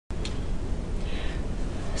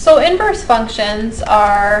So inverse functions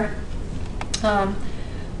are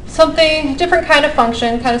something different kind of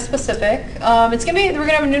function, kind of specific. We're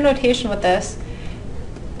gonna have a new notation with this.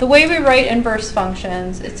 The way we write inverse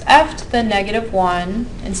functions, it's f to the negative 1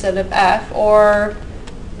 instead of f, or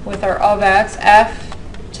with our of x, f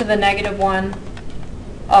to the negative 1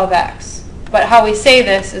 of x. But how we say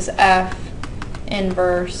this is f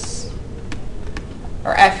inverse,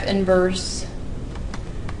 or f inverse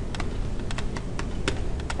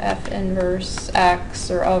x,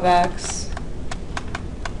 or of x.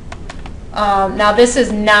 Now this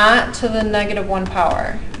is not to the negative 1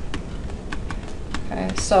 power. Okay,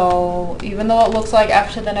 so even though it looks like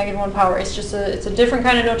f to the negative 1 power, it's a different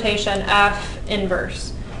kind of notation, f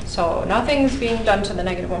inverse. So nothing's being done to the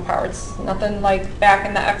negative 1 power. It's nothing like back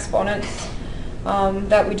in the exponents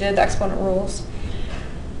that we did, the exponent rules.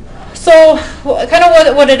 So kind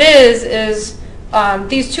of what it is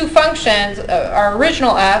these two functions, our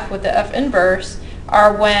original f with the f inverse,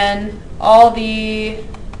 are when all the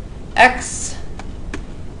x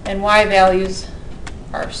and y values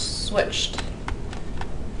are switched,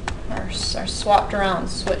 are swapped around,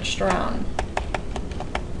 switched around.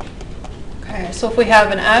 Okay, so if we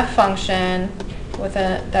have an f function with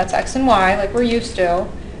that's x and y, like we're used to,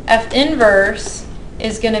 f inverse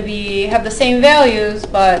is going to have the same values,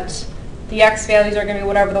 but the x values are going to be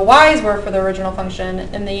whatever the y's were for the original function,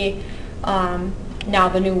 and now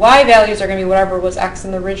the new y values are going to be whatever was x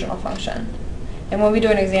in the original function. And when we do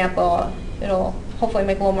an example, it'll hopefully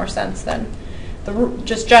make a little more sense than the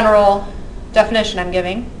just general definition I'm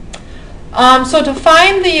giving. So to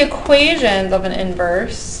find the equations of an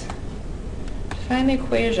inverse,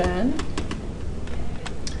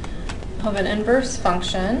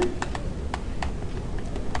 function,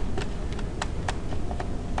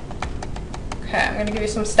 okay, I'm going to give you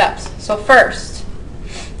some steps. So first,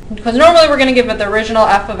 because normally we're going to give it the original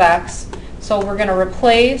f of x, so we're going to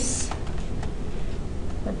replace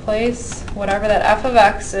whatever that f of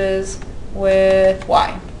x is with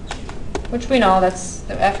y, which we know that's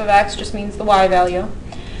the f of x just means the y value.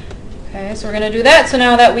 Okay, so we're going to do that. So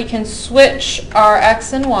now that we can switch our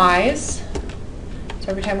x and y's, so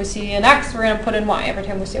every time we see an x, we're going to put in y. Every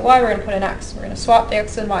time we see a y, we're going to put in x. We're going to swap the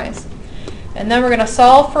x and y's. And then we're going to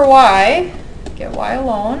solve for y, get y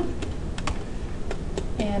alone,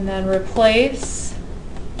 and then replace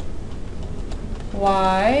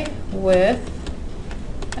y with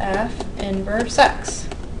f inverse x.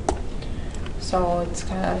 So it's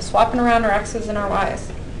kind of swapping around our x's and our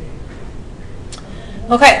y's.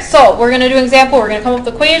 Okay, so we're going to do an example. We're going to come up with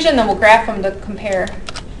the equation, then we'll graph them to compare.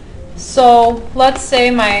 So let's say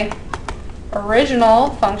my original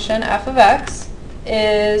function, f of x,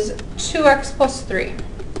 is 2x plus 3.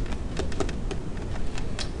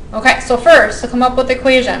 Okay, so first, to come up with the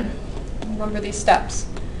equation, remember these steps.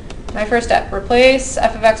 My first step, replace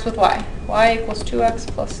f of x with y. Y equals 2x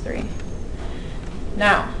plus 3.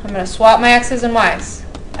 Now, I'm going to swap my x's and y's.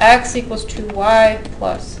 X equals 2y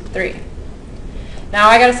plus 3. Now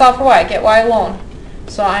I got to solve for y, get y alone.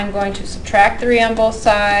 So I'm going to subtract 3 on both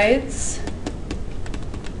sides.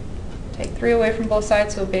 Take 3 away from both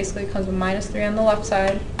sides, so it basically comes with minus 3 on the left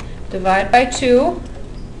side. Divide by 2.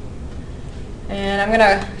 And I'm going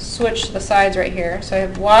to switch the sides right here. So I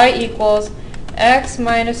have y equals x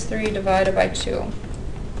minus 3 divided by 2.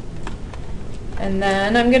 And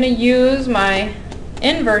then I'm going to use my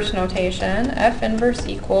inverse notation. F inverse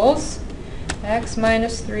equals x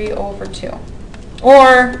minus 3 over 2.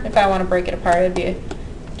 Or, if I want to break it apart, it'd be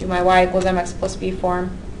do my y equals mx plus b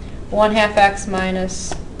form. 1/2 x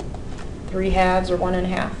minus 3/2, or 1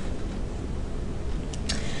 1/2.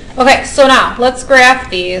 Okay, so now let's graph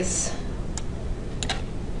these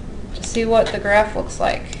to see what the graph looks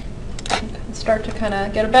like. Start to kind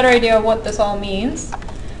of get a better idea of what this all means.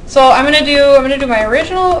 So I'm going to do my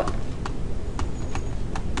original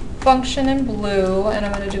function in blue, and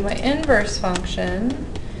I'm going to do my inverse function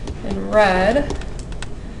in red.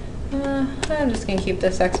 I'm just going to keep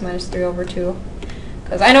this x minus 3 over 2,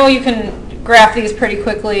 because I know you can graph these pretty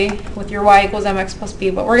quickly with your y equals mx plus b,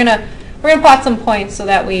 but we're gonna plot some points so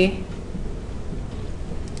that we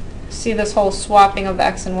see this whole swapping of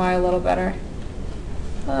x and y a little better.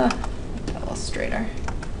 A little straighter.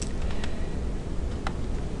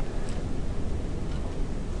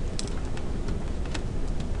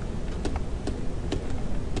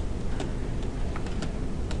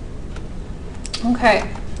 Okay,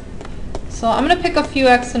 so I'm going to pick a few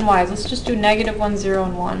x and y's. Let's just do -1, 0,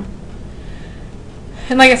 and 1.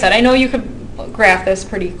 And like I said, I know you could graph this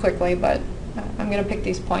pretty quickly, but I'm going to pick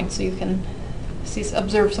these points so you can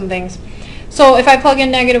observe some things. So if I plug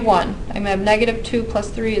in negative 1, I'm going to have negative 2 plus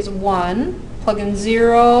 3 is 1. Plug in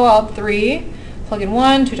 0, I'll have 3. Plug in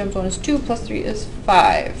 1, 2 times 1 is 2, plus 3 is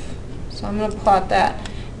 5. So I'm going to plot that.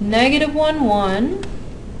 Negative 1, 1,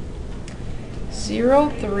 0,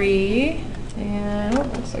 3, and oh,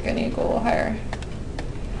 looks like I need to go a little higher.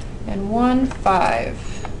 And 1,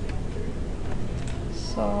 5.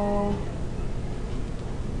 So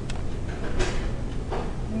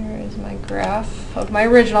here is my graph of my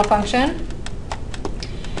original function.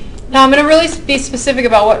 Now I'm going to really be specific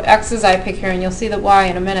about what x's I pick here, and you'll see the y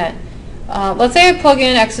in a minute. Let's say I plug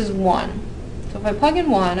in x is 1. So if I plug in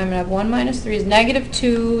 1, I'm going to have 1 minus 3 is negative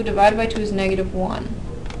 2, divided by 2 is negative 1.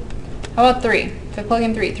 How about 3? If I plug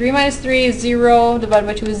in 3, 3 minus 3 is 0, divided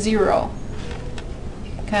by 2 is 0.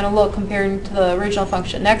 Kind of look comparing to the original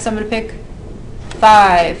function. Next I'm going to pick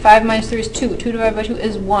 5. 5 minus 3 is 2. 2 divided by 2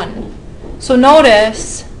 is 1. So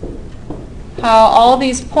notice how all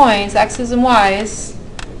these points, x's and y's,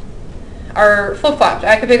 are flip-flopped.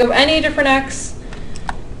 I could pick up any different x,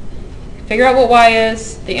 figure out what y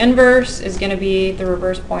is. The inverse is going to be the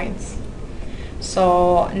reverse points.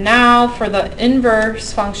 So now for the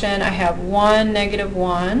inverse function, I have 1, negative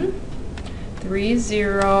 1, 3,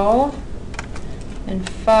 0, and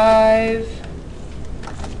 5,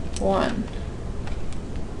 1.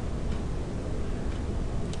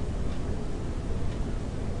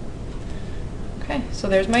 Okay, so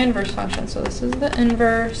there's my inverse function. So this is the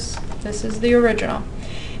inverse, this is the original.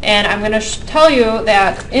 And I'm going to tell you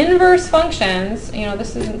that inverse functions,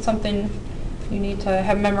 this isn't something you need to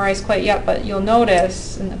have memorized quite yet, but you'll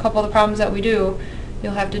notice in a couple of the problems that we do,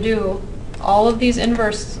 you'll have to do all of these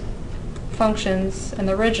inverse functions in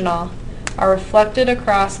the original are reflected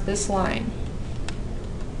across this line.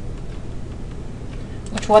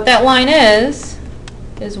 Which what that line is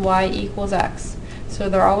y equals x. So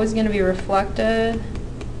they're always going to be reflected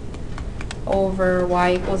over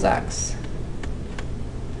y equals x.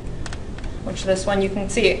 Which this one you can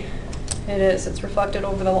see. It's reflected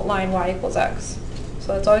over the line y equals x.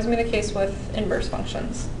 So that's always going to be the case with inverse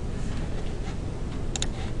functions.